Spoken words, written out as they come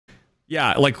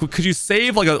Yeah, like could you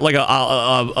save like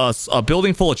a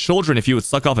building full of children if you would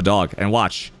suck off a dog and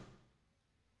watch?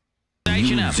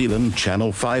 New Zealand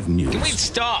Channel 5 News. Wait,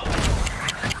 stop.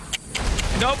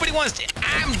 Nobody wants to.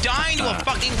 I'm dying to a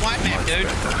fucking white man, dude.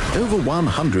 Over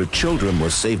 100 children were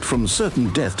saved from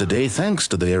certain death today thanks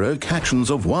to the heroic actions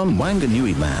of one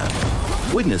Wanganui man.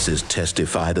 Witnesses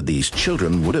testify that these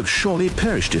children would have surely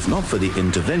perished if not for the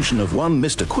intervention of one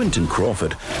Mr. Quinton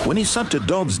Crawford when he sucked a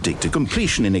dog's dick to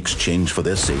completion in exchange for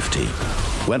their safety.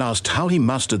 When asked how he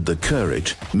mustered the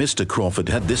courage, Mr. Crawford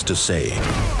had this to say.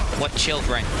 What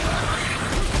children?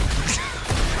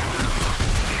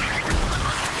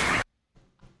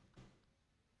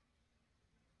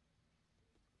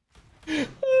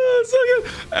 So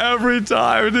good. Every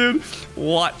time, dude.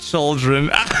 What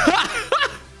children?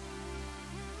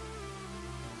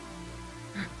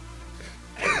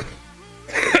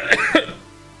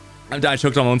 I'm dying,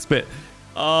 choked on my own spit.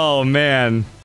 Oh man.